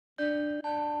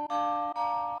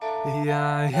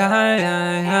Yeah, yeah,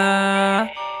 yeah, yeah.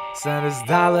 Said it's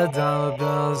dollar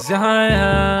bills, yeah,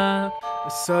 yeah.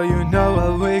 So you know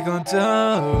what we gon'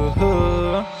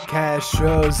 do. Cash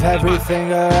rules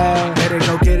everything around. Better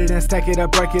go get it and stack it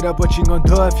up, break it up. What you gon'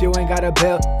 do if you ain't got a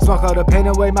bill? Smoke all the pain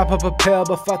away, mop up a pill.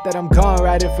 But fuck that, I'm going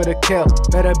right in for the kill.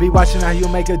 Better be watching how you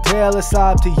make a deal. It's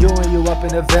all up to you and you up in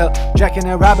the Ville. Jacking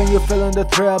and robbing, you feeling the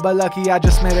thrill. But lucky I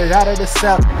just made it out of the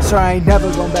cell. So I ain't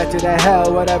never going back to that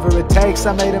hell. Whatever it takes,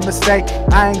 I made a mistake.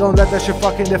 I ain't gon' let that shit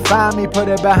fucking define me. Put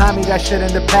it behind me, that shit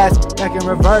in the past. Back in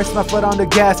reverse, my foot on the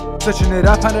gas. Switching it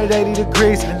up 180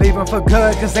 degrees and leaving for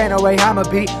good, cause ain't no way I'ma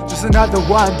be just another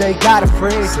one they gotta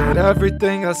free. Said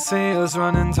everything I see is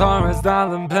running towards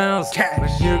dollar bills. Cash.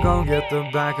 When you gon' get the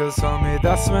backers on me,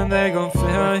 that's when they gon'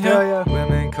 feel you.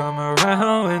 Women come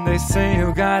around when they see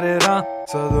you got it all.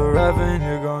 So the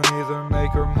revenue gon' either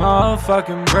make or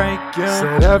motherfucking break you.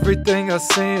 Said everything I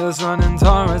see is running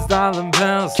towards dollar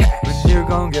bills. Cash. When you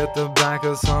gon' get the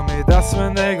backers on me, that's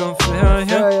when they gon' feel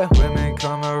you. Women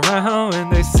come around when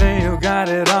they see you got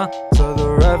it all. So the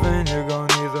revenue gon'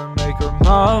 either make or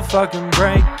motherfucking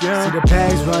break you. See the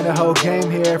bags run the whole game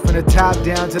here, from the top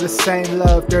down to the same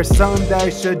love. There's something that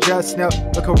you should just know.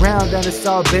 Look around and it's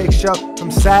all big show.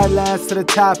 From sidelines to the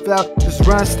top flow. Just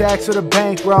run stacks with a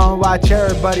bankroll and watch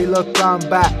everybody look on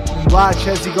by. And watch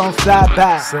as you gon' fly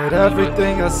by. Said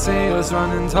everything I see is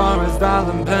running towards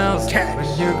dollar bills. Cash.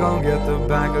 When you gon' get the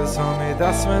backers on me,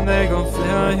 that's when they gon'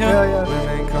 feel you.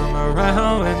 Women come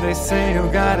around when they see you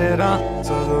got it all.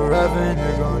 So the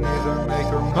revenue gon' either make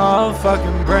or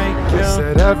motherfucking break you.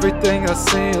 Said everything I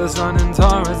see is running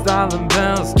towards dollar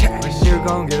bills. Cash. When you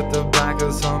gon' get the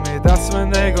backers on me, that's when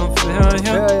they gon' feel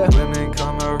you. Women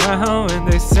come around when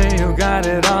they see you got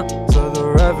it all. So the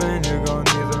revenue gon'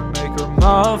 either make or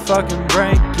motherfucking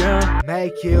break you.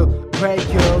 Make you, break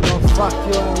you, gon' fuck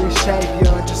you and reshape you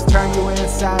and just turn you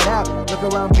inside out. Look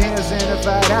around beans and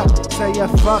divide out. Say you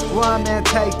fuck one man,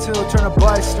 take two, turn a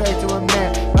boy straight to a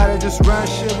man. Rather just run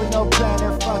shit with no plan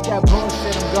and fuck that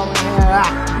bullshit, I'm going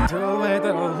in. Do the way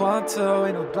that I want to,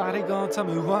 ain't nobody gon' tell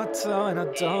me what to. And I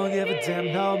don't give a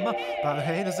damn no more about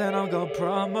haters, and I'm gon'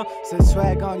 promo. Say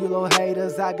swag on you little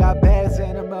haters, I got bags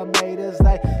and I'm haters.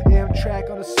 Like track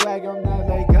on the swag, I'm not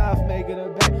like off, make it a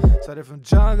bang. Started from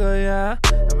jungle, yeah,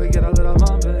 and we get a little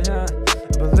mumble, yeah.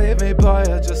 Believe me, boy,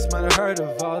 I just might have heard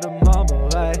of all the mumble,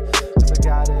 hey. Cause I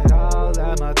got it all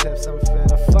at my tips, I'm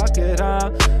finna fuck it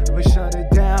up. And we shut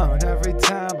it down every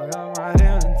time I come right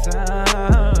here in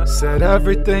town. Said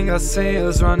everything I see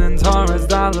is running towards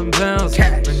dollar bills.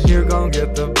 Cash. When you gon'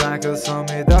 get the backers on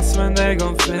me, that's when they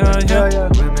gon' feel you.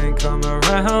 Women come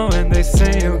around when they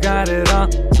see you got it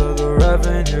all. So the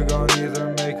revenue gon'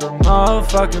 either make or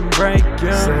motherfucking break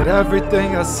you. Said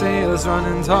everything I see is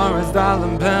running towards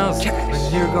dollar bills. Cash.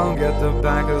 When you gon' get the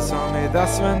backers on me,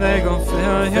 that's when they gon'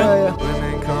 feel you.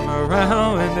 Women come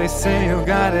around when they see you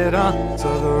got it all.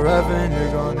 So the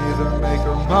revenue gon' either make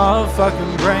or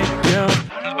motherfucking break you.